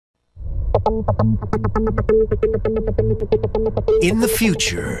In the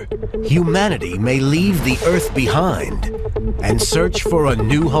future, humanity may leave the Earth behind and search for a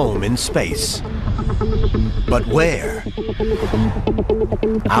new home in space. But where?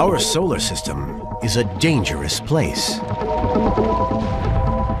 Our solar system is a dangerous place.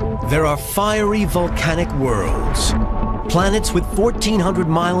 There are fiery volcanic worlds, planets with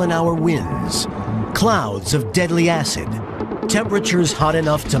 1,400-mile-an-hour winds, clouds of deadly acid, temperatures hot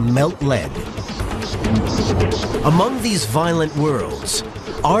enough to melt lead. Among these violent worlds,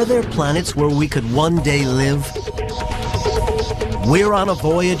 are there planets where we could one day live? We're on a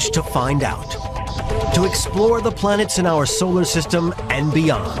voyage to find out, to explore the planets in our solar system and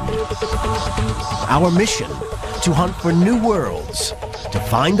beyond. Our mission, to hunt for new worlds, to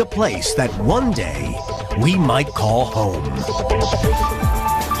find a place that one day we might call home.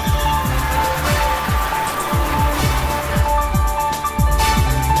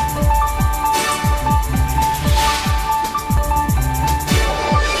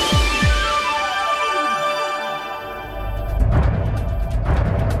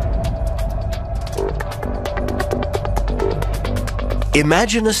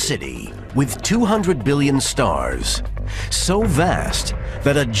 Imagine a city with 200 billion stars, so vast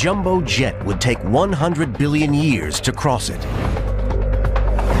that a jumbo jet would take 100 billion years to cross it.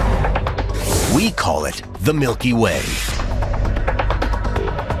 We call it the Milky Way.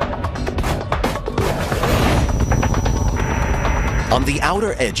 On the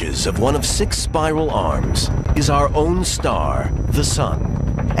outer edges of one of 6 spiral arms is our own star, the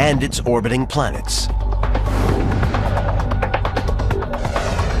Sun, and its orbiting planets.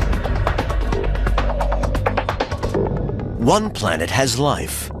 One planet has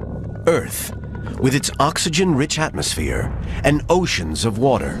life, Earth, with its oxygen-rich atmosphere and oceans of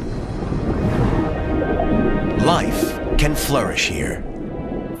water. Life can flourish here.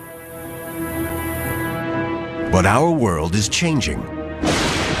 But our world is changing.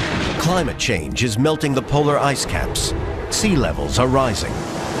 Climate change is melting the polar ice caps. Sea levels are rising.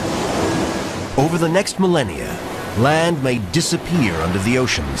 Over the next millennia, land may disappear under the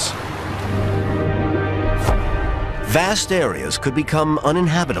oceans. Vast areas could become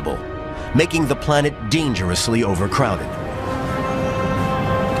uninhabitable, making the planet dangerously overcrowded.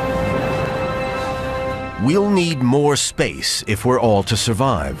 We'll need more space if we're all to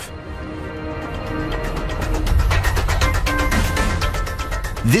survive.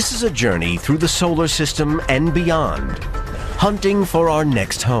 This is a journey through the solar system and beyond, hunting for our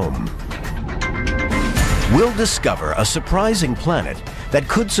next home. We'll discover a surprising planet that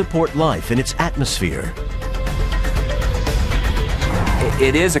could support life in its atmosphere.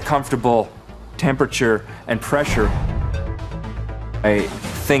 It is a comfortable temperature and pressure. I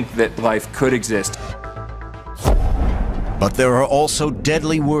think that life could exist. But there are also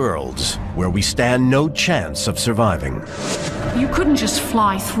deadly worlds where we stand no chance of surviving. You couldn't just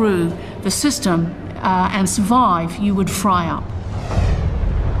fly through the system and survive. You would fry up.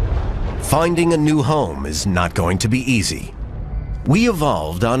 Finding a new home is not going to be easy. We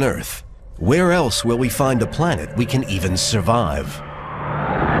evolved on Earth. Where else will we find a planet we can even survive?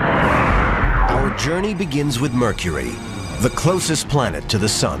 Our journey begins with Mercury, the closest planet to the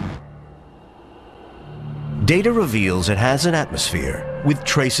Sun. Data reveals it has an atmosphere with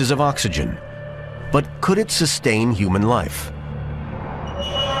traces of oxygen. But could it sustain human life?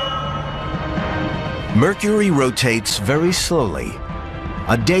 Mercury rotates very slowly.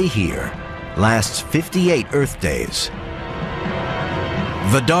 A day here lasts 58 Earth days.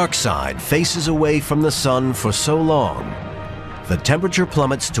 The dark side faces away from the Sun for so long, the temperature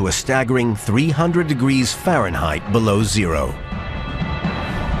plummets to a staggering 300 degrees Fahrenheit below zero.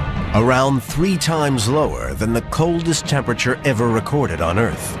 Around 3 times lower than the coldest temperature ever recorded on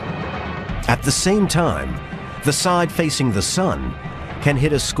Earth. At the same time, the side facing the Sun can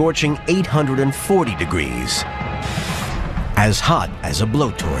hit a scorching 840 degrees, as hot as a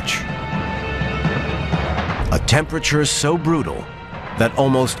blowtorch. A temperature so brutal that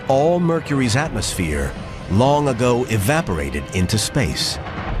almost all Mercury's atmosphere long ago evaporated into space.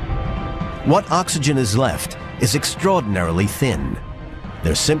 What oxygen is left is extraordinarily thin.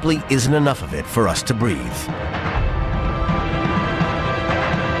 There simply isn't enough of it for us to breathe.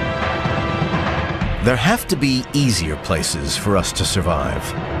 There have to be easier places for us to survive.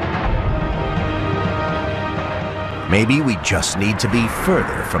 Maybe we just need to be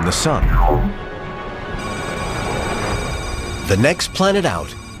further from the Sun. The next planet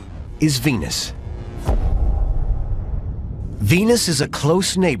out is Venus. Venus is a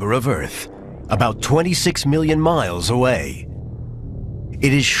close neighbor of Earth, about 26 million miles away.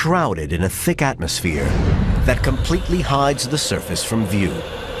 It is shrouded in a thick atmosphere that completely hides the surface from view.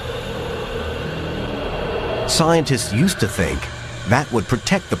 Scientists used to think that would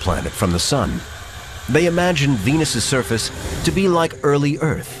protect the planet from the sun. They imagined Venus's surface to be like early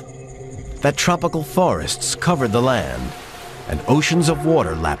Earth, that tropical forests covered the land and oceans of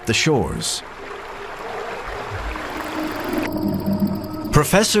water lapped the shores.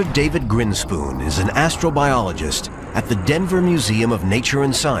 Professor David Grinspoon is an astrobiologist at the Denver Museum of Nature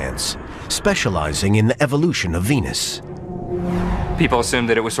and Science, specializing in the evolution of Venus. People assumed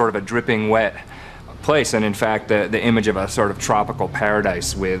that it was sort of a dripping wet place, and in fact the image of a sort of tropical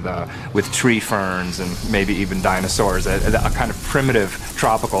paradise with tree ferns and maybe even dinosaurs, a kind of primitive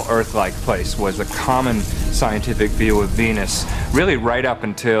tropical Earth-like place, was a common scientific view of Venus really right up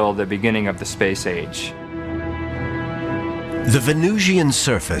until the beginning of the space age. The Venusian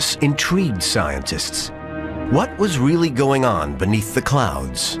surface intrigued scientists. What was really going on beneath the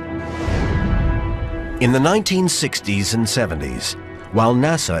clouds? In the 1960s and 70s, while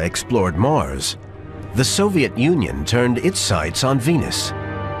NASA explored Mars, the Soviet Union turned its sights on Venus.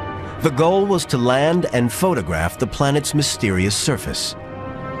 The goal was to land and photograph the planet's mysterious surface.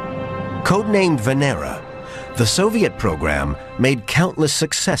 Codenamed Venera, the Soviet program made countless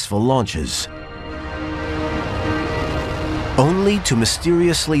successful launches, only to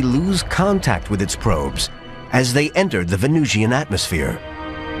mysteriously lose contact with its probes as they entered the Venusian atmosphere.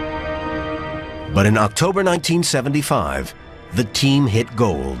 But in October 1975, the team hit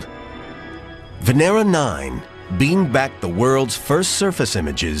gold. Venera 9 beamed back the world's first surface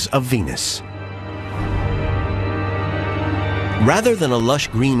images of Venus. Rather than a lush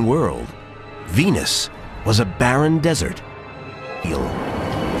green world, Venus was a barren desert.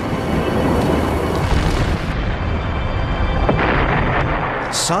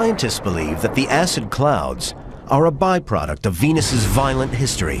 Scientists believe that the acid clouds are a byproduct of Venus's violent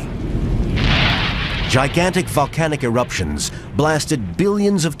history. Gigantic volcanic eruptions blasted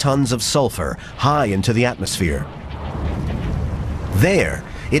billions of tons of sulfur high into the atmosphere. There,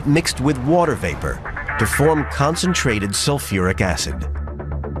 it mixed with water vapor to form concentrated sulfuric acid.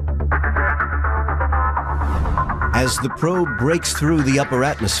 As the probe breaks through the upper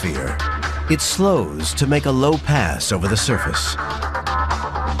atmosphere, it slows to make a low pass over the surface.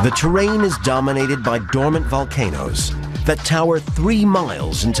 The terrain is dominated by dormant volcanoes that tower 3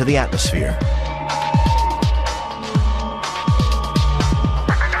 miles into the atmosphere.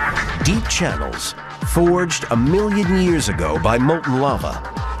 Deep channels, forged 1 million years ago by molten lava,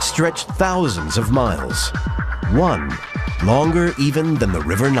 stretched thousands of miles, one longer even than the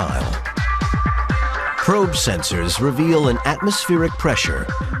River Nile. Probe sensors reveal an atmospheric pressure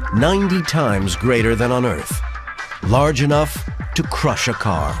 90 times greater than on Earth, large enough to crush a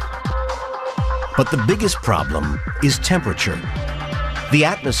car. But the biggest problem is temperature. The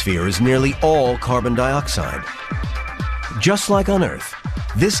atmosphere is nearly all carbon dioxide. Just like on Earth,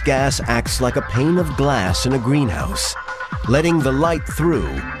 this gas acts like a pane of glass in a greenhouse, letting the light through,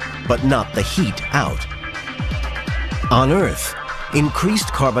 but not the heat out. On Earth,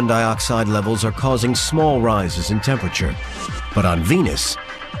 increased carbon dioxide levels are causing small rises in temperature. But on Venus,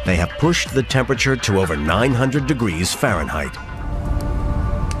 they have pushed the temperature to over 900 degrees Fahrenheit.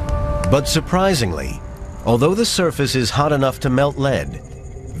 But surprisingly, although the surface is hot enough to melt lead,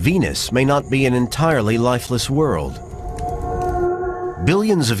 Venus may not be an entirely lifeless world.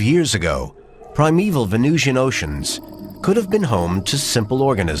 Billions of years ago, primeval Venusian oceans could have been home to simple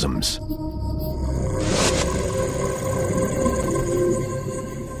organisms.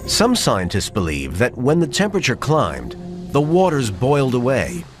 Some scientists believe that when the temperature climbed, the waters boiled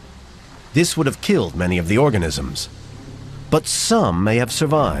away. This would have killed many of the organisms. But some may have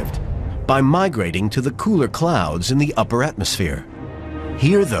survived by migrating to the cooler clouds in the upper atmosphere.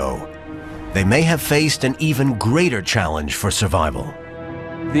 Here, though, they may have faced an even greater challenge for survival.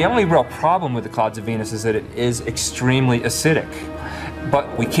 The only real problem with the clouds of Venus is that it is extremely acidic.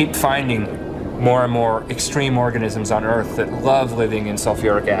 But we keep finding more and more extreme organisms on Earth that love living in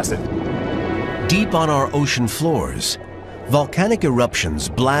sulfuric acid. Deep on our ocean floors, volcanic eruptions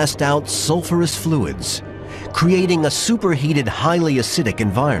blast out sulfurous fluids, creating a superheated, highly acidic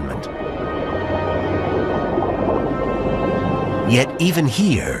environment. Yet even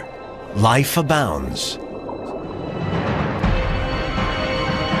here, life abounds.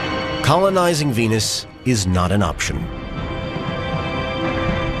 Colonizing Venus is not an option.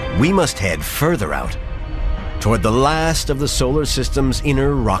 We must head further out, toward the last of the solar system's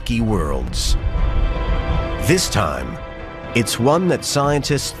inner rocky worlds. This time, it's one that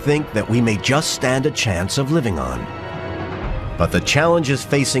scientists think that we may just stand a chance of living on. But the challenges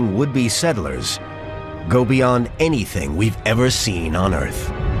facing would-be settlers go beyond anything we've ever seen on Earth.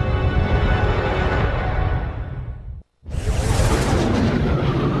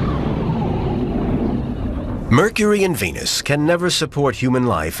 Mercury and Venus can never support human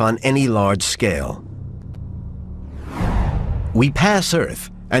life on any large scale. We pass Earth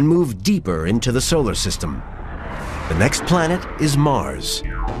and move deeper into the solar system. The next planet is Mars.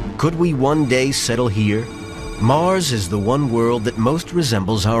 Could we one day settle here? Mars is the one world that most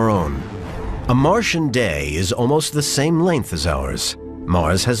resembles our own. A Martian day is almost the same length as ours.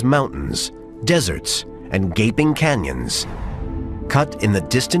 Mars has mountains, deserts, and gaping canyons, cut in the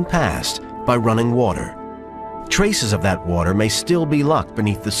distant past by running water. Traces of that water may still be locked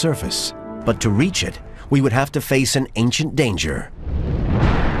beneath the surface, but to reach it, we would have to face an ancient danger.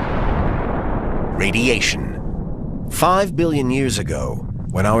 Radiation. 5 billion years ago,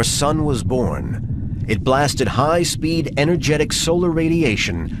 when our sun was born, it blasted high-speed, energetic solar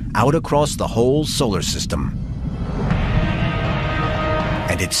radiation out across the whole solar system.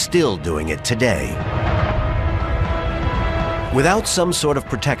 And it's still doing it today. Without some sort of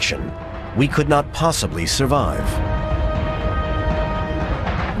protection, we could not possibly survive.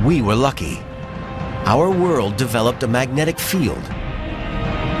 We were lucky. Our world developed a magnetic field.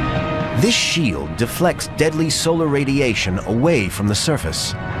 This shield deflects deadly solar radiation away from the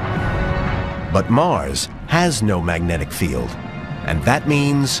surface. But Mars has no magnetic field, and that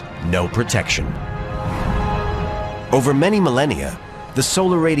means no protection. Over many millennia, the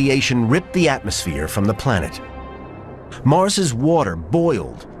solar radiation ripped the atmosphere from the planet. Mars's water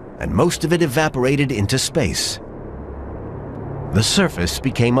boiled, and most of it evaporated into space. The surface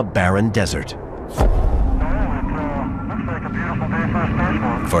became a barren desert.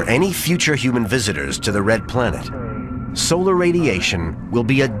 For any future human visitors to the Red Planet, solar radiation will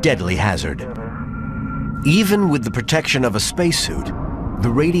be a deadly hazard. Even with the protection of a spacesuit,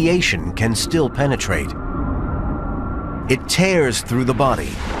 the radiation can still penetrate. It tears through the body,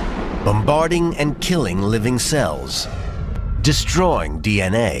 bombarding and killing living cells, destroying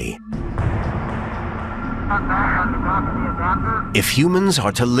DNA. If humans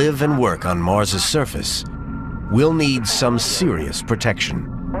are to live and work on Mars's surface, we'll need some serious protection.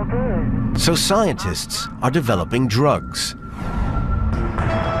 So scientists are developing drugs.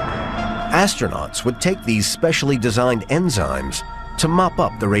 Astronauts would take these specially designed enzymes to mop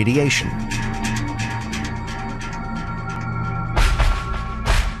up the radiation.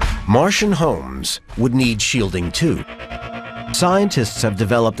 Martian homes would need shielding too. Scientists have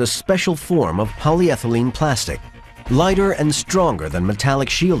developed a special form of polyethylene plastic, lighter and stronger than metallic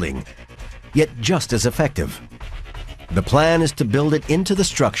shielding, yet just as effective. The plan is to build it into the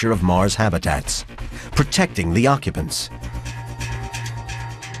structure of Mars habitats, protecting the occupants.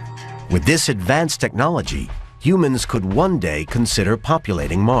 With this advanced technology, humans could one day consider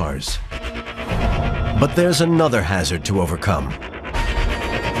populating Mars. But there's another hazard to overcome.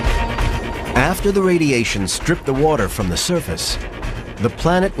 After the radiation stripped the water from the surface, the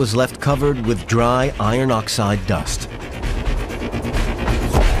planet was left covered with dry iron oxide dust.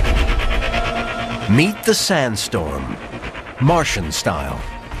 Meet the sandstorm, Martian style.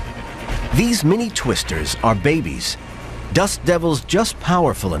 These mini twisters are babies, dust devils just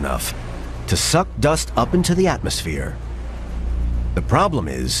powerful enough to suck dust up into the atmosphere. The problem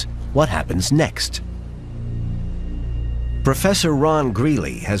is, what happens next? Professor Ron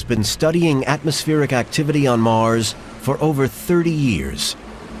Greeley has been studying atmospheric activity on Mars for over 30 years.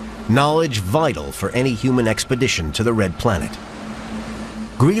 Knowledge vital for any human expedition to the Red Planet.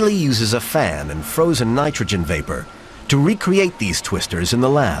 Greeley uses a fan and frozen nitrogen vapor to recreate these twisters in the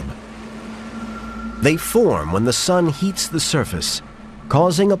lab. They form when the sun heats the surface,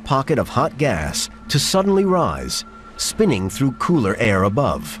 causing a pocket of hot gas to suddenly rise, spinning through cooler air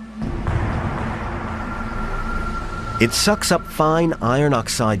above. It sucks up fine iron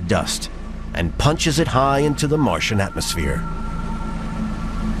oxide dust and punches it high into the Martian atmosphere.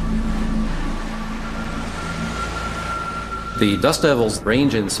 The dust devils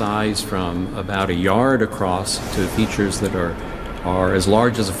range in size from about a yard across to features that are as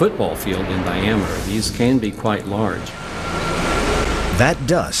large as a football field in diameter. These can be quite large. That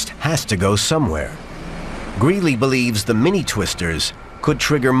dust has to go somewhere. Greeley believes the mini twisters could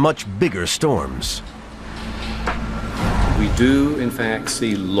trigger much bigger storms. We do, in fact,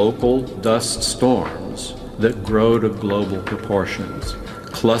 see local dust storms that grow to global proportions.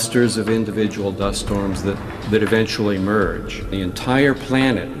 Clusters of individual dust storms that eventually merge. The entire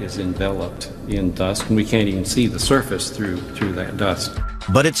planet is enveloped in dust, and we can't even see the surface through that dust.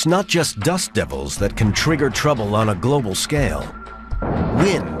 But it's not just dust devils that can trigger trouble on a global scale.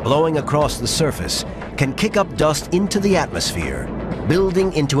 Wind blowing across the surface can kick up dust into the atmosphere,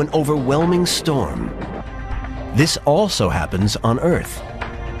 building into an overwhelming storm. This also happens on Earth.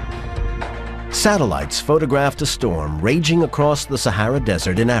 Satellites photographed a storm raging across the Sahara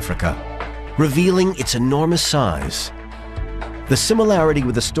Desert in Africa. revealing its enormous size. The similarity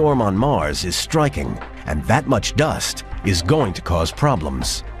with the storm on Mars is striking, and that much dust is going to cause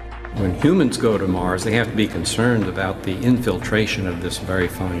problems. When humans go to Mars, they have to be concerned about the infiltration of this very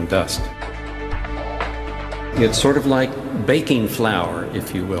fine dust. It's sort of like baking flour,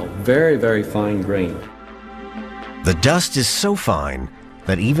 if you will, very, very fine grained. The dust is so fine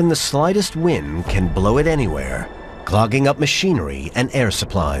that even the slightest wind can blow it anywhere, clogging up machinery and air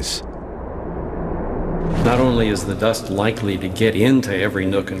supplies. Not only is the dust likely to get into every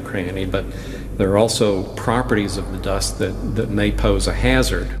nook and cranny, but there are also properties of the dust that may pose a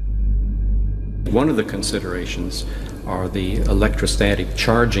hazard. One of the considerations are the electrostatic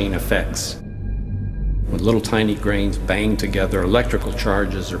charging effects. When little tiny grains bang together, electrical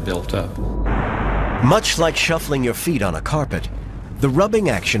charges are built up. Much like shuffling your feet on a carpet, the rubbing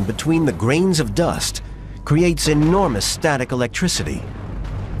action between the grains of dust creates enormous static electricity.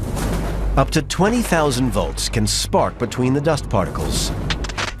 Up to 20,000 volts can spark between the dust particles.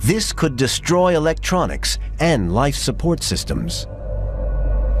 This could destroy electronics and life support systems.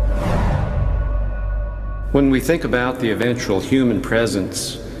 When we think about the eventual human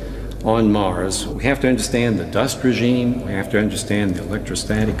presence on Mars, we have to understand the dust regime, we have to understand the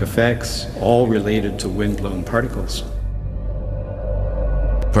electrostatic effects, all related to wind-blown particles.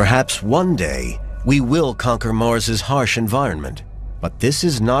 Perhaps one day we will conquer Mars's harsh environment, but this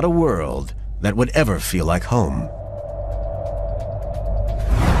is not a world that would ever feel like home.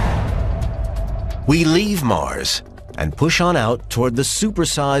 We leave Mars and push on out toward the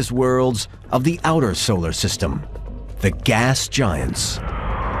supersized worlds of the outer solar system, the gas giants.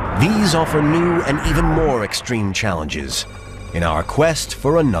 These offer new and even more extreme challenges in our quest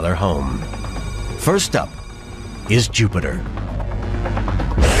for another home. First up is Jupiter.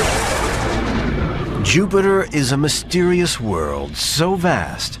 Jupiter is a mysterious world so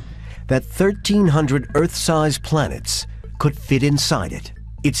vast that 1,300 Earth-sized planets could fit inside it.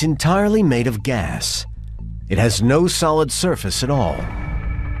 It's entirely made of gas. It has no solid surface at all.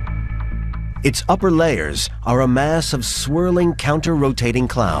 Its upper layers are a mass of swirling counter-rotating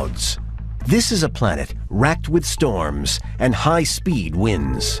clouds. This is a planet racked with storms and high-speed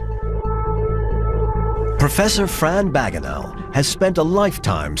winds. Professor Fran Bagenal has spent a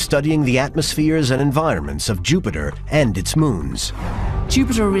lifetime studying the atmospheres and environments of Jupiter and its moons.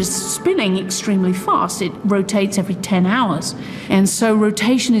 Jupiter is spinning extremely fast. It rotates every 10 hours. And so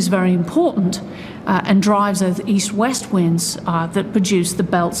rotation is very important and drives those east-west winds that produce the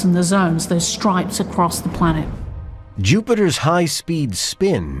belts and the zones, those stripes across the planet. Jupiter's high-speed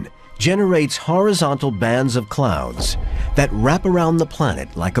spin generates horizontal bands of clouds that wrap around the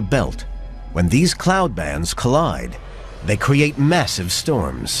planet like a belt. When these cloud bands collide, they create massive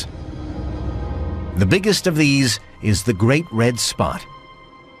storms. The biggest of these is the Great Red Spot,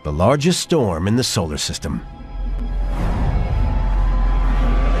 the largest storm in the solar system.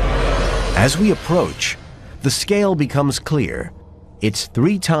 As we approach, the scale becomes clear. It's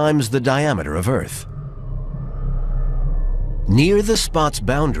 3 times the diameter of Earth. Near the spot's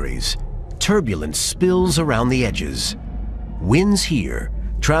boundaries, turbulence spills around the edges. Winds here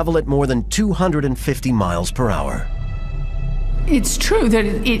travel at more than 250 miles per hour. It's true that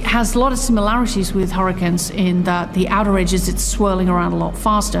it has a lot of similarities with hurricanes in that the outer edges, it's swirling around a lot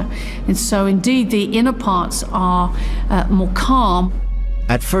faster. And so indeed the inner parts are more calm.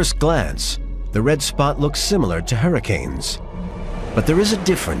 At first glance, the red spot looks similar to hurricanes. But there is a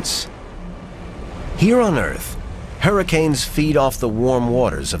difference. Here on Earth, hurricanes feed off the warm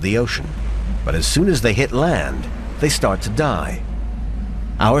waters of the ocean. But as soon as they hit land, they start to die.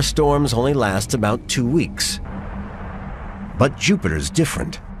 Our storms only last about 2 weeks. But Jupiter's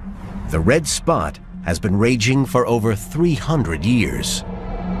different. The red spot has been raging for over 300 years.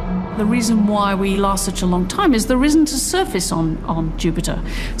 The reason why we last such a long time is there isn't a surface on Jupiter.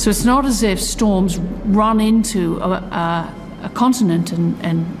 So it's not as if storms run into a continent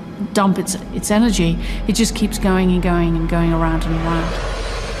and dump its energy. It just keeps going and going and going around and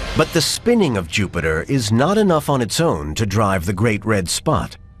around. But the spinning of Jupiter is not enough on its own to drive the Great Red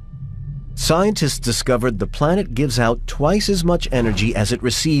Spot. Scientists discovered the planet gives out twice as much energy as it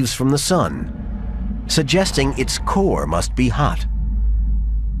receives from the sun, suggesting its core must be hot.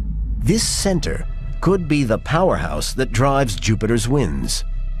 This center could be the powerhouse that drives Jupiter's winds.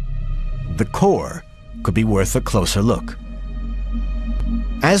 The core could be worth a closer look.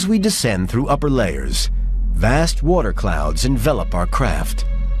 As we descend through upper layers, vast water clouds envelop our craft.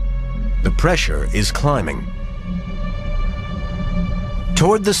 The pressure is climbing.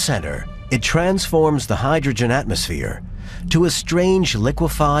 Toward the center, it transforms the hydrogen atmosphere to a strange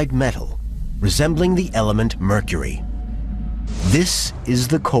liquefied metal, resembling the element mercury. This is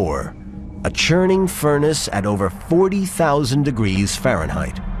the core, a churning furnace at over 40,000 degrees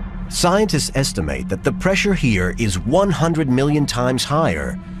Fahrenheit. Scientists estimate that the pressure here is 100 million times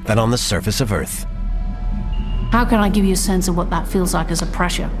higher than on the surface of Earth. How can I give you a sense of what that feels like as a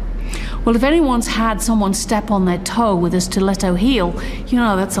pressure? Well, if anyone's had someone step on their toe with a stiletto heel, you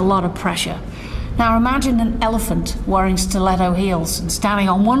know that's a lot of pressure. Now imagine an elephant wearing stiletto heels and standing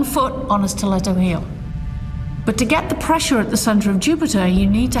on one foot on a stiletto heel. But to get the pressure at the center of Jupiter, you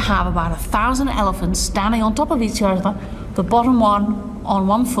need to have about 1,000 elephants standing on top of each other, the bottom one on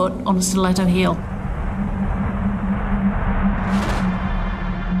one foot on a stiletto heel.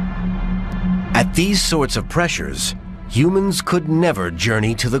 At these sorts of pressures, humans could never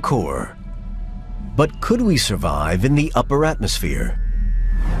journey to the core. But could we survive in the upper atmosphere?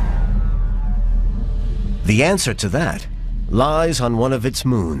 The answer to that lies on one of its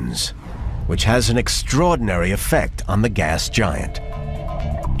moons, which has an extraordinary effect on the gas giant.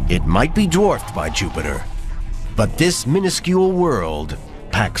 It might be dwarfed by Jupiter, but this minuscule world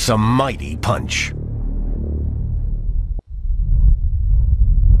packs a mighty punch.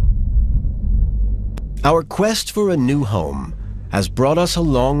 Our quest for a new home has brought us a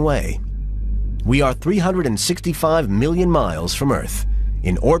long way. We are 365 million miles from Earth,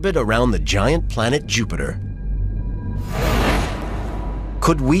 in orbit around the giant planet Jupiter.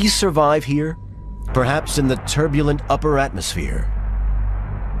 Could we survive here? Perhaps in the turbulent upper atmosphere?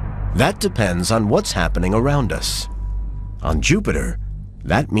 That depends on what's happening around us. On Jupiter,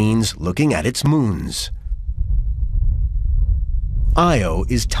 that means looking at its moons. Io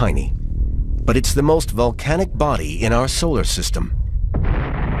is tiny, but it's the most volcanic body in our solar system.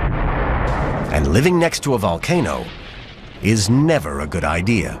 And living next to a volcano is never a good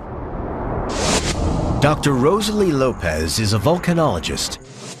idea. Dr. Rosalie Lopez is a volcanologist.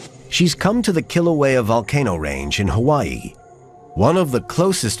 She's come to the Kilauea volcano range in Hawaii, one of the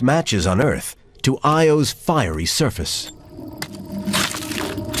closest matches on Earth to Io's fiery surface.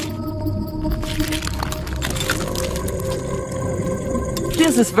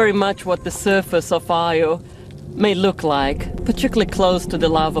 This is very much what the surface of Io may look like, particularly close to the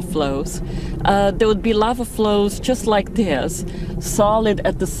lava flows. There would be lava flows just like this, solid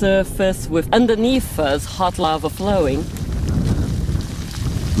at the surface with underneath us hot lava flowing.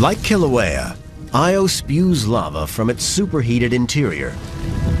 Like Kilauea, Io spews lava from its superheated interior.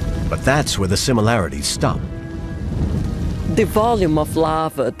 But that's where the similarities stop. The volume of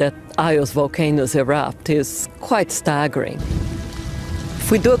lava that Io's volcanoes erupt is quite staggering.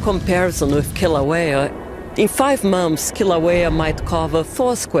 If we do a comparison with Kilauea, in 5 months, Kilauea might cover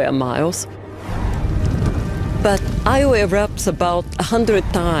 4 square miles. But Io erupts about 100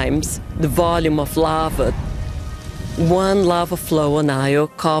 times the volume of lava. One lava flow on Io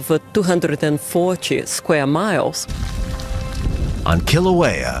covered 240 square miles. On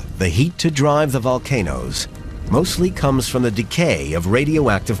Kilauea, the heat to drive the volcanoes mostly comes from the decay of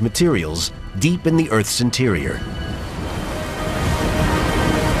radioactive materials deep in the Earth's interior.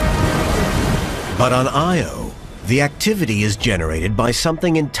 But on Io, the activity is generated by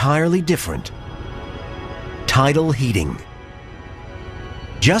something entirely different: tidal heating.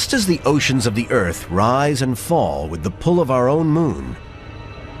 Just as the oceans of the Earth rise and fall with the pull of our own moon,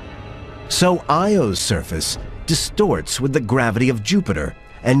 so Io's surface distorts with the gravity of Jupiter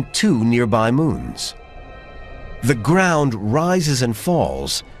and 2 nearby moons. The ground rises and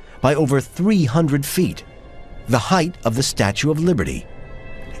falls by over 300 feet, the height of the Statue of Liberty,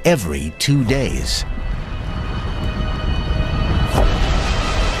 every 2 days.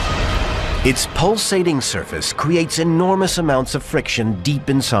 Its pulsating surface creates enormous amounts of friction deep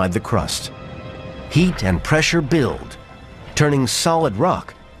inside the crust. Heat and pressure build, turning solid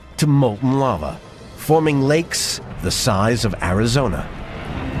rock to molten lava, forming lakes the size of Arizona.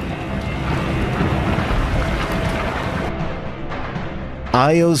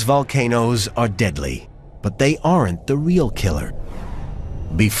 Io's volcanoes are deadly, but they aren't the real killer.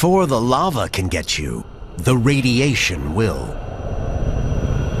 Before the lava can get you, the radiation will.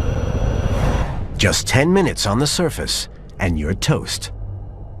 Just 10 minutes on the surface, and you're toast.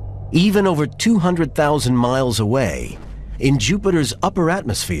 Even over 200,000 miles away, in Jupiter's upper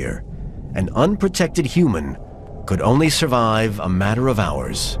atmosphere, an unprotected human could only survive a matter of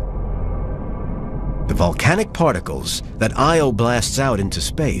hours. The volcanic particles that Io blasts out into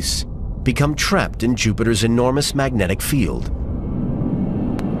space become trapped in Jupiter's enormous magnetic field.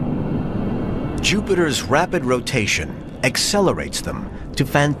 Jupiter's rapid rotation accelerates them to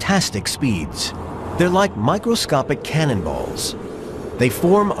fantastic speeds. They're like microscopic cannonballs. They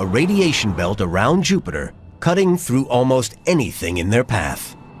form a radiation belt around Jupiter, cutting through almost anything in their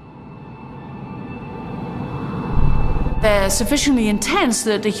path. They're sufficiently intense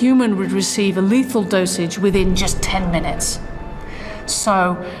that a human would receive a lethal dosage within just 10 minutes.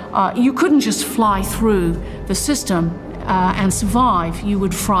 So you couldn't just fly through the system and survive, you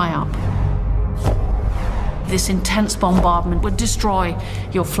would fry up. This intense bombardment would destroy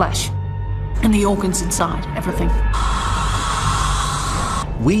your flesh and the organs inside, everything.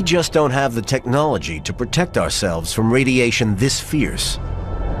 We just don't have the technology to protect ourselves from radiation this fierce.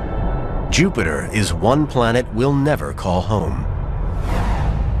 Jupiter is one planet we'll never call home.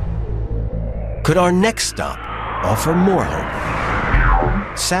 Could our next stop offer more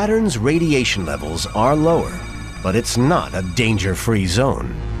hope? Saturn's radiation levels are lower, but it's not a danger-free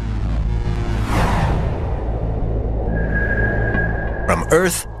zone. From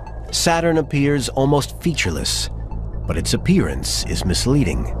Earth, Saturn appears almost featureless, but its appearance is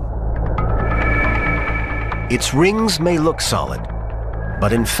misleading. Its rings may look solid,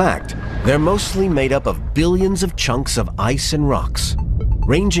 but in fact, they're mostly made up of billions of chunks of ice and rocks,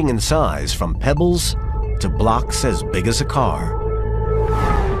 ranging in size from pebbles to blocks as big as a car.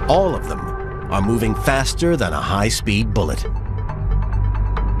 All of them are moving faster than a high-speed bullet.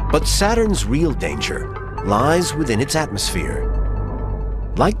 But Saturn's real danger lies within its atmosphere.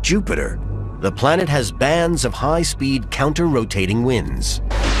 Like Jupiter, the planet has bands of high-speed counter-rotating winds.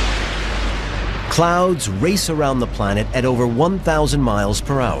 Clouds race around the planet at over 1,000 miles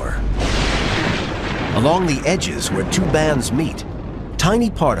per hour. Along the edges where two bands meet, tiny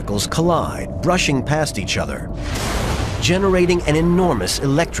particles collide, brushing past each other, generating an enormous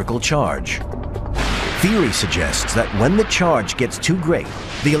electrical charge. Theory suggests that when the charge gets too great,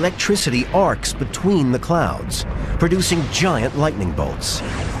 the electricity arcs between the clouds, producing giant lightning bolts.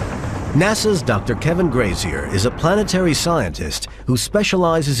 NASA's Dr. Kevin Grazier is a planetary scientist who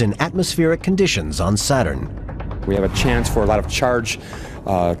specializes in atmospheric conditions on Saturn. We have a chance for a lot of charge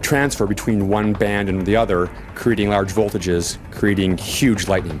transfer between one band and the other, creating large voltages, creating huge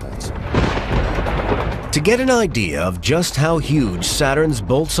lightning bolts. To get an idea of just how huge Saturn's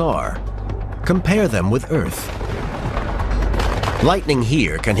bolts are, compare them with Earth. Lightning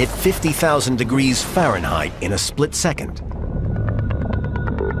here can hit 50,000 degrees Fahrenheit in a split second.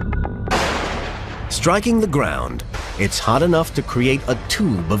 Striking the ground, it's hot enough to create a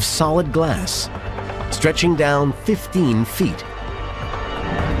tube of solid glass, stretching down 15 feet.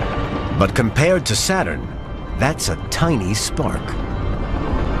 But compared to Saturn, that's a tiny spark.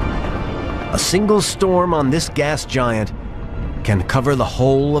 A single storm on this gas giant can cover the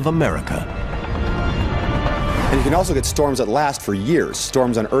whole of America. And you can also get storms that last for years.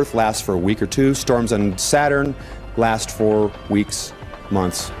 Storms on Earth last for a week or two. Storms on Saturn last for weeks,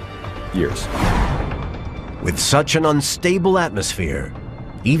 months, years. With such an unstable atmosphere,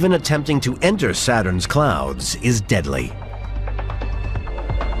 even attempting to enter Saturn's clouds is deadly.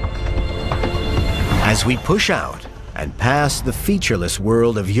 As we push out and pass the featureless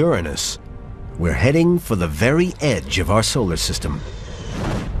world of Uranus, we're heading for the very edge of our solar system.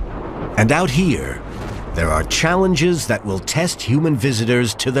 And out here, there are challenges that will test human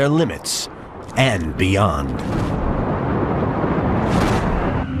visitors to their limits and beyond.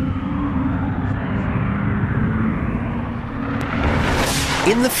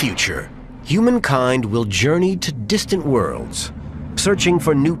 In the future, humankind will journey to distant worlds, searching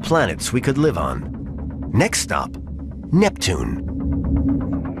for new planets we could live on. Next stop, Neptune.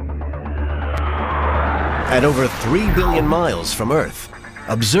 At over 3 billion miles from Earth,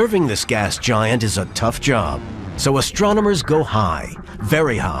 observing this gas giant is a tough job, so astronomers go high,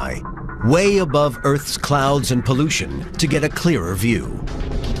 very high, way above Earth's clouds and pollution to get a clearer view.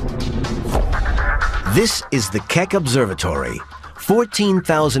 This is the Keck Observatory,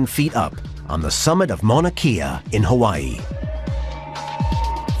 14,000 feet up on the summit of Mauna Kea in Hawaii.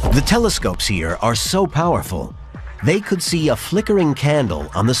 The telescopes here are so powerful, they could see a flickering candle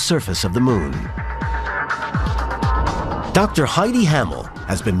on the surface of the moon. Dr. Heidi Hamill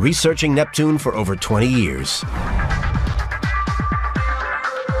has been researching Neptune for over 20 years.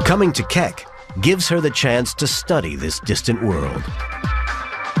 Coming to Keck gives her the chance to study this distant world.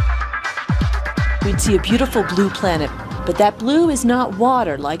 We'd see a beautiful blue planet, but that blue is not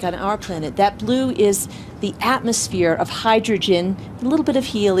water like on our planet. That blue is the atmosphere of hydrogen, a little bit of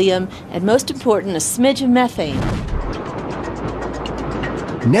helium, and most important, a smidge of methane.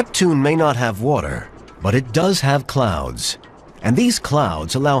 Neptune may not have water, but it does have clouds. And these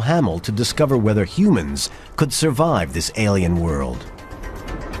clouds allow Hamill to discover whether humans could survive this alien world.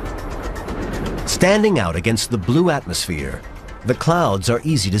 Standing out against the blue atmosphere, the clouds are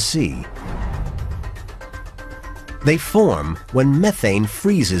easy to see. They form when methane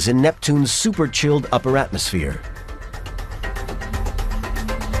freezes in Neptune's super-chilled upper atmosphere.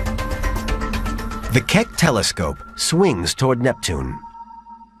 The Keck telescope swings toward Neptune.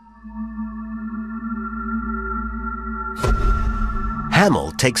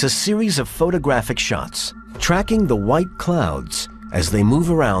 Hamill takes a series of photographic shots, tracking the white clouds as they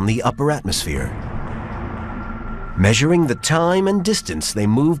move around the upper atmosphere. Measuring the time and distance they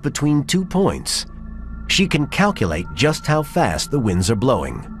move between 2 points, she can calculate just how fast the winds are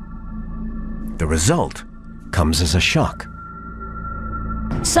blowing. The result comes as a shock.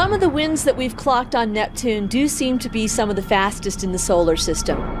 Some of the winds that we've clocked on Neptune do seem to be some of the fastest in the solar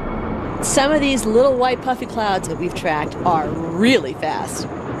system. Some of these little white puffy clouds that we've tracked are really fast.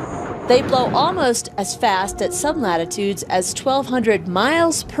 They blow almost as fast at some latitudes as 1,200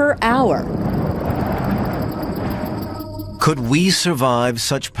 miles per hour. Could we survive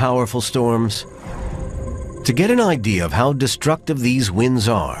such powerful storms? To get an idea of how destructive these winds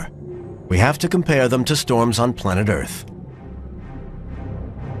are, we have to compare them to storms on planet Earth.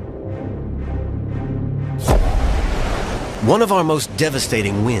 One of our most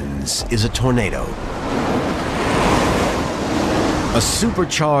devastating winds is a tornado. A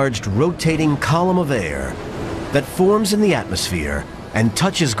supercharged, rotating column of air that forms in the atmosphere and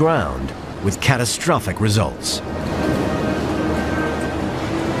touches ground with catastrophic results.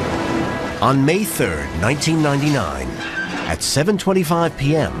 On May 3rd, 1999, at 7:25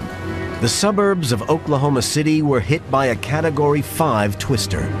 p.m., the suburbs of Oklahoma City were hit by a Category 5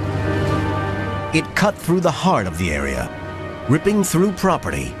 twister. It cut through the heart of the area, ripping through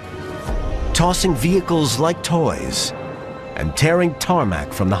property, tossing vehicles like toys, and tearing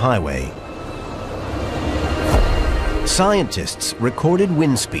tarmac from the highway. Scientists recorded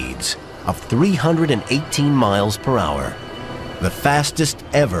wind speeds of 318 miles per hour, the fastest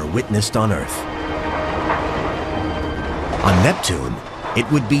ever witnessed on Earth. On Neptune, it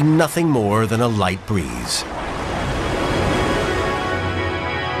would be nothing more than a light breeze.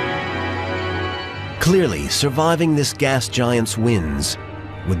 Clearly, surviving this gas giant's winds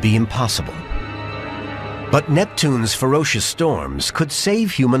would be impossible. But Neptune's ferocious storms could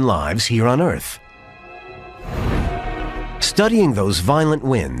save human lives here on Earth. Studying those violent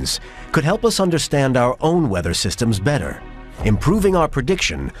winds could help us understand our own weather systems better, improving our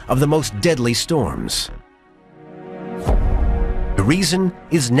prediction of the most deadly storms. The reason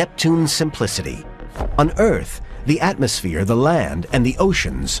is Neptune's simplicity. On Earth, the atmosphere, the land, and the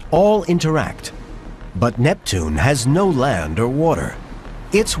oceans all interact. But Neptune has no land or water.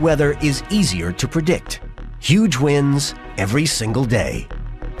 Its weather is easier to predict. Huge winds every single day.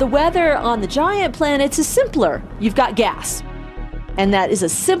 The weather on the giant planets is simpler. You've got gas. And that is a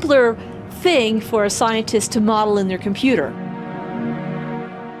simpler thing for a scientist to model in their computer.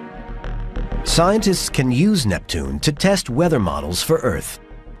 Scientists can use Neptune to test weather models for Earth.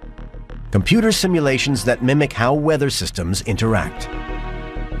 Computer simulations that mimic how weather systems interact.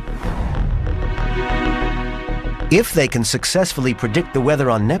 If they can successfully predict the weather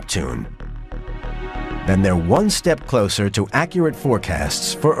on Neptune, then they're one step closer to accurate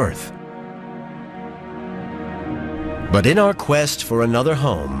forecasts for Earth. But in our quest for another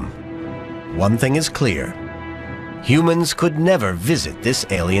home, one thing is clear: humans could never visit this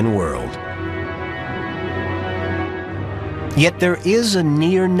alien world. Yet there is a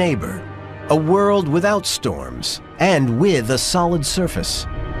near neighbor, a world without storms and with a solid surface.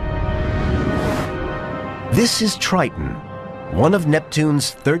 This is Triton, one of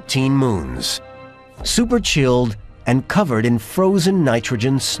Neptune's 13 moons, super chilled and covered in frozen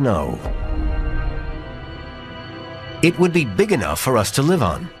nitrogen snow. It would be big enough for us to live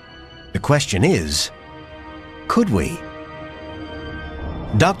on. The question is, could we?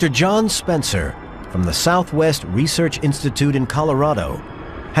 Dr. John Spencer from the Southwest Research Institute in Colorado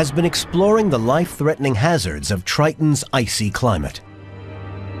has been exploring the life-threatening hazards of Triton's icy climate.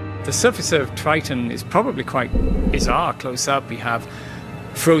 The surface of Triton is probably quite bizarre close up. We have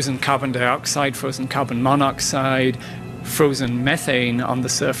frozen carbon dioxide, frozen carbon monoxide, frozen methane on the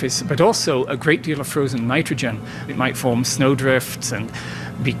surface, but also a great deal of frozen nitrogen. It might form snowdrifts and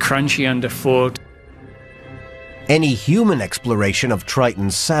be crunchy underfoot. Any human exploration of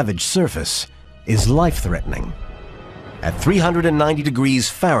Triton's savage surface is life-threatening. At 390 degrees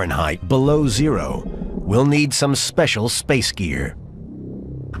Fahrenheit below zero, we'll need some special space gear.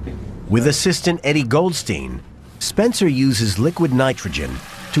 With assistant Eddie Goldstein, Spencer uses liquid nitrogen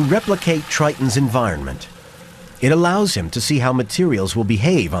to replicate Triton's environment. It allows him to see how materials will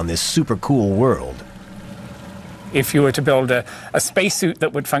behave on this super cool world. If you were to build a spacesuit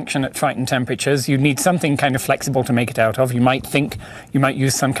that would function at Triton temperatures, you'd need something kind of flexible to make it out of. You might think you might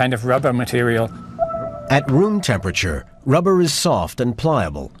use some kind of rubber material. At room temperature, rubber is soft and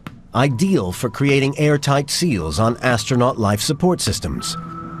pliable, ideal for creating airtight seals on astronaut life support systems.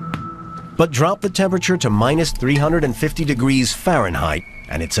 But drop the temperature to minus 350 degrees Fahrenheit,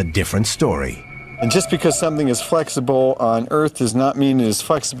 and it's a different story. And just because something is flexible on Earth does not mean it is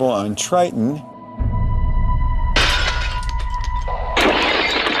flexible on Triton.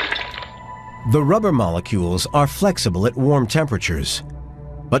 The rubber molecules are flexible at warm temperatures,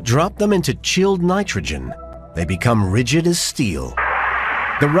 but drop them into chilled nitrogen, they become rigid as steel.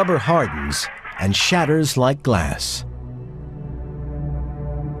 The rubber hardens and shatters like glass.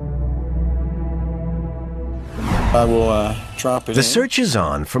 I will drop it The in. search is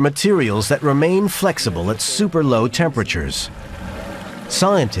on for materials that remain flexible at super low temperatures.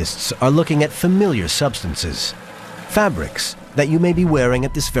 Scientists are looking at familiar substances, fabrics that you may be wearing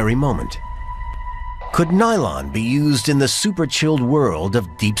at this very moment. Could nylon be used in the super chilled world of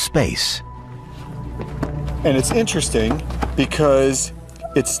deep space? And it's interesting because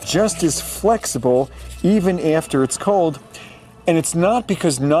it's just as flexible even after it's cold. And it's not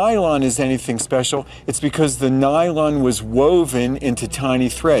because nylon is anything special, it's because the nylon was woven into tiny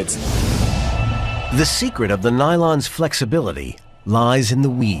threads. The secret of the nylon's flexibility lies in the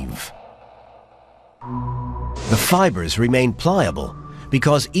weave. The fibers remain pliable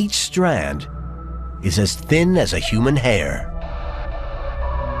because each strand is as thin as a human hair.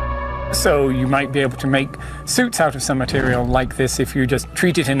 So you might be able to make suits out of some material like this if you just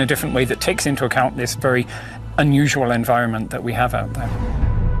treat it in a different way that takes into account this very unusual environment that we have out there.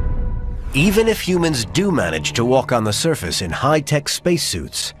 Even if humans do manage to walk on the surface in high-tech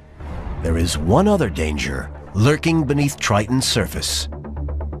spacesuits, there is one other danger lurking beneath Triton's surface.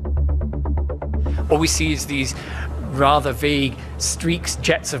 What we see is these rather vague streaks,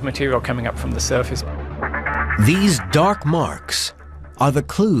 jets of material coming up from the surface. These dark marks are the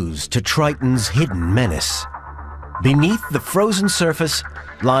clues to Triton's hidden menace. Beneath the frozen surface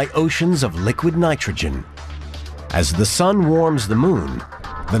lie oceans of liquid nitrogen. As the sun warms the moon,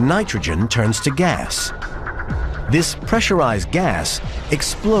 the nitrogen turns to gas. This pressurized gas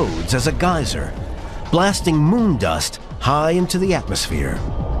explodes as a geyser, blasting moon dust high into the atmosphere.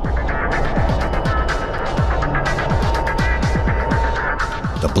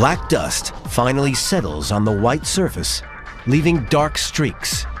 The black dust finally settles on the white surface, leaving dark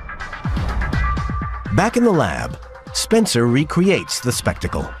streaks. Back in the lab, Spencer recreates the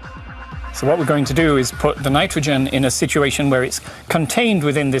spectacle. So what we're going to do is put the nitrogen in a situation where it's contained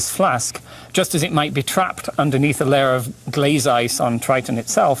within this flask, just as it might be trapped underneath a layer of glaze ice on Triton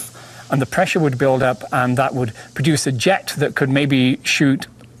itself, and the pressure would build up, and that would produce a jet that could maybe shoot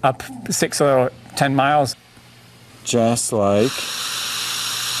up 6 or 10 miles. Just like...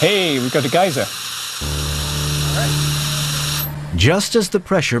 Hey, we've got a geyser. Just as the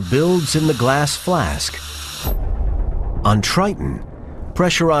pressure builds in the glass flask, on Triton,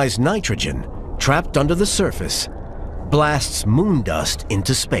 pressurized nitrogen, trapped under the surface, blasts moon dust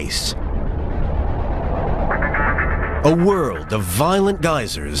into space. A world of violent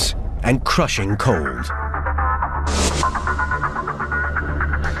geysers and crushing cold.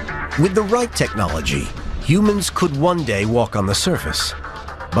 With the right technology, humans could one day walk on the surface,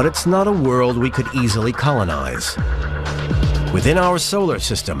 but it's not a world we could easily colonize. Within our solar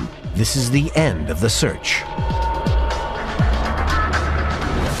system, this is the end of the search.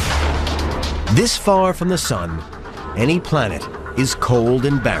 This far from the sun, any planet is cold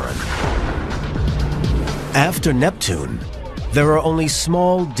and barren. After Neptune, there are only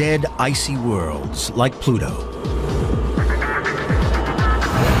small, dead, icy worlds like Pluto.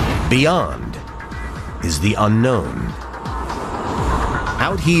 Beyond is the unknown.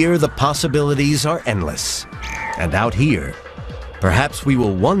 Out here, the possibilities are endless. And out here, perhaps we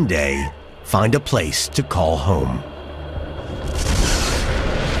will one day find a place to call home.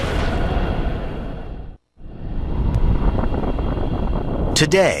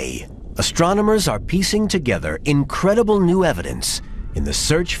 Today, astronomers are piecing together incredible new evidence in the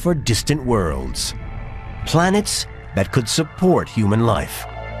search for distant worlds, planets that could support human life.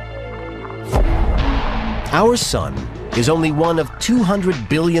 Our sun is only one of 200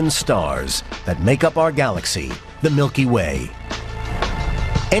 billion stars that make up our galaxy, the Milky Way.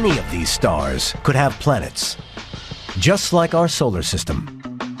 Any of these stars could have planets, just like our solar system.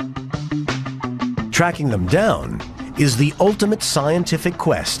 Tracking them down is the ultimate scientific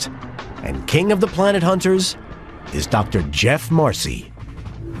quest, and king of the planet hunters is Dr. Jeff Marcy.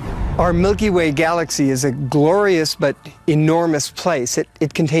 Our Milky Way galaxy is a glorious but enormous place.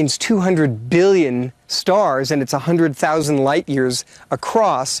 It contains 200 billion stars, and it's 100,000 light years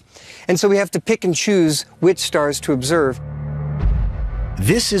across. And so we have to pick and choose which stars to observe.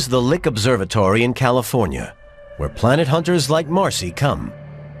 This is the Lick Observatory in California, where planet hunters like Marcy come.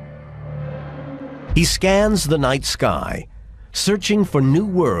 He scans the night sky, searching for new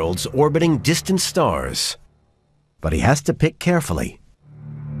worlds orbiting distant stars. But he has to pick carefully.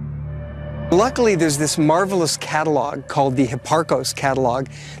 Luckily, there's this marvelous catalog called the Hipparcos catalog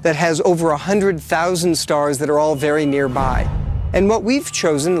that has over 100,000 stars that are all very nearby. And what we've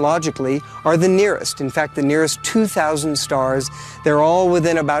chosen, logically, are the nearest. In fact, the nearest 2,000 stars, they're all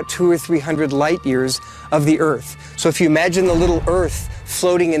within about 200 or 300 light years of the Earth. So if you imagine the little Earth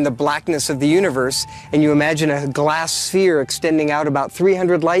floating in the blackness of the universe, and you imagine a glass sphere extending out about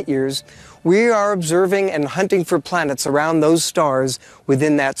 300 light years, we are observing and hunting for planets around those stars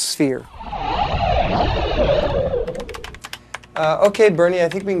within that sphere. Okay, Bernie, I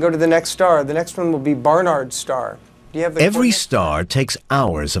think we can go to the next star. The next one will be Barnard's star. Do you have the Every star takes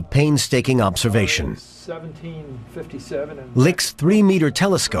hours of painstaking observation. 1757. Lick's 3-meter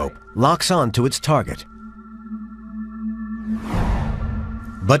telescope locks on to its target.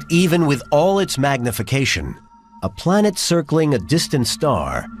 But even with all its magnification, a planet circling a distant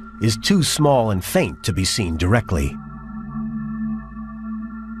star is too small and faint to be seen directly.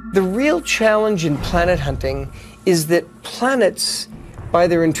 The real challenge in planet hunting is that planets, by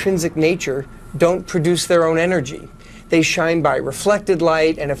their intrinsic nature, don't produce their own energy. They shine by reflected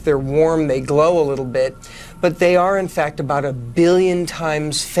light, and if they're warm, they glow a little bit. But they are, in fact, about 1 billion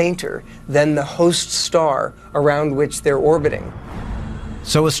times fainter than the host star around which they're orbiting.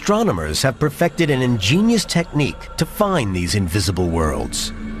 So astronomers have perfected an ingenious technique to find these invisible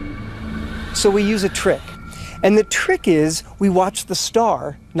worlds. So we use a trick. And the trick is we watch the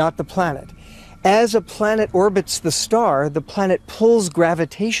star, not the planet. As a planet orbits the planet pulls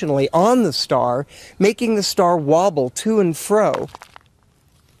gravitationally on the star, making the star wobble to and fro.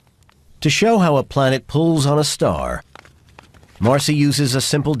 To show how a planet pulls on a star, Marcy uses a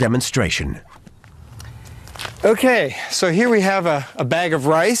simple demonstration. Okay, so here we have a bag of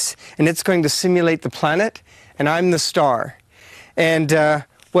rice, and it's going to simulate the planet, and I'm the star. And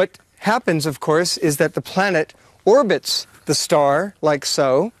what happens, of course, is that the planet orbits the star, like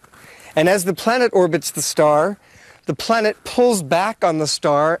so. And as the planet orbits the planet pulls back on the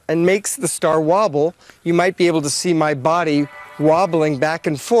star and makes the star wobble. You might be able to see my body wobbling back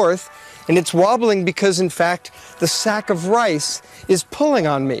and forth. And it's wobbling because, in fact, the sack of rice is pulling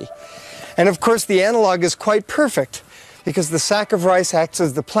on me. And of course, the analog is quite perfect because the sack of rice acts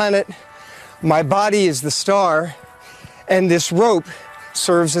as the planet, my body is the star, and this rope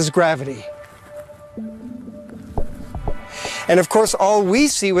serves as gravity. And of course, all we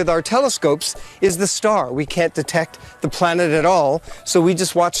see with our telescopes is the star. We can't detect the planet at all, so we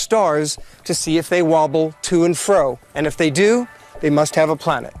just watch stars to see if they wobble to and fro. And if they do, they must have a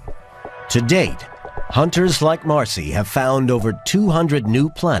planet. To date, hunters like Marcy have found over 200 new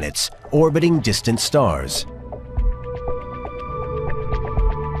planets orbiting distant stars.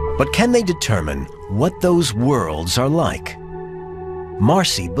 But can they determine what those worlds are like?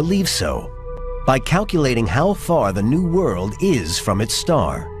 Marcy believes so, by calculating how far the new world is from its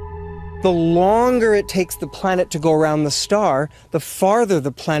star. The longer it takes the planet to go around the star, the farther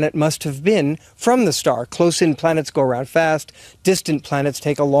the planet must have been from the star. Close-in planets go around fast. Distant planets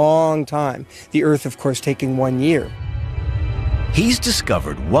take a long time. The Earth, of course, taking 1 year. He's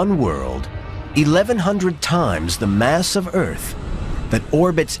discovered one world 1,100 times the mass of Earth that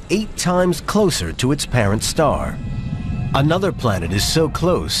orbits 8 times closer to its parent star. Another planet is so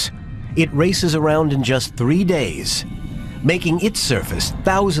close, it races around in just 3 days, making its surface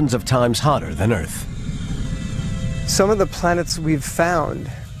thousands of times hotter than Earth. Some of the planets we've found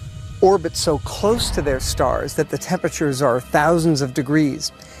orbit so close to their stars that the temperatures are thousands of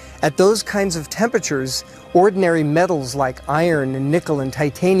degrees. At those kinds of temperatures, ordinary metals like iron and nickel and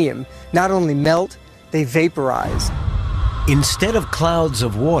titanium not only melt, they vaporize. Instead of clouds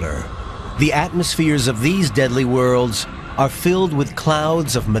of water, the atmospheres of these deadly worlds are filled with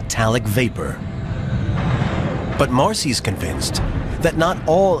clouds of metallic vapor. But Marcy's convinced that not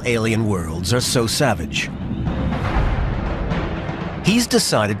all alien worlds are so savage. He's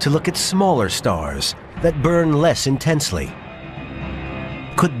decided to look at smaller stars that burn less intensely.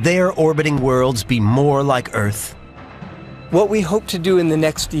 Could their orbiting worlds be more like Earth? What we hope to do in the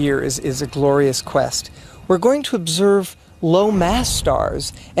next year is a glorious quest. We're going to observe low-mass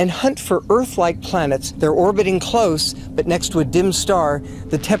stars and hunt for Earth-like planets. They're orbiting close, but next to a dim star,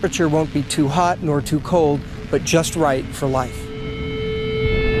 the temperature won't be too hot nor too cold, but just right for life.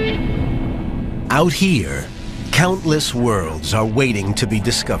 Out here, countless worlds are waiting to be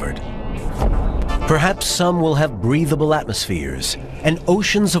discovered. Perhaps some will have breathable atmospheres and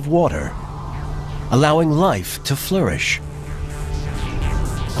oceans of water, allowing life to flourish.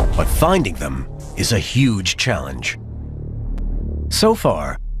 But finding them is a huge challenge. So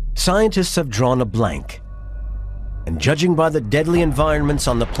far, scientists have drawn a blank. And judging by the deadly environments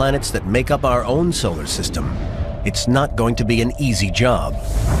on the planets that make up our own solar system, it's not going to be an easy job.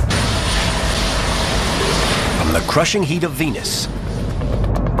 From the crushing heat of Venus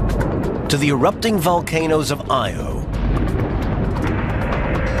to the erupting volcanoes of Io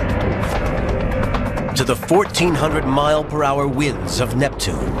to the 1,400-mile-per-hour winds of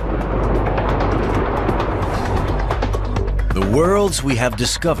Neptune. The worlds we have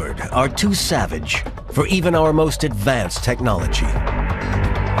discovered are too savage for even our most advanced technology.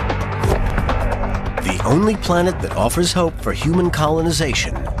 The only planet that offers hope for human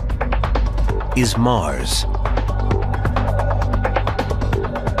colonization is Mars.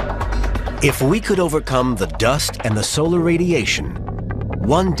 If we could overcome the dust and the solar radiation,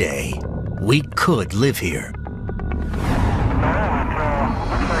 one day we could live here.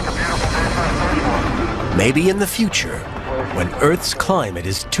 Maybe in the future, when Earth's climate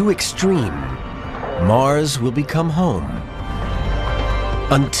is too extreme, Mars will become home.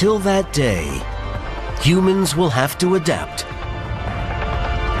 Until that day, humans will have to adapt,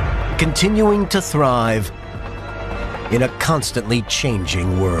 continuing to thrive in a constantly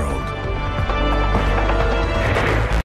changing world.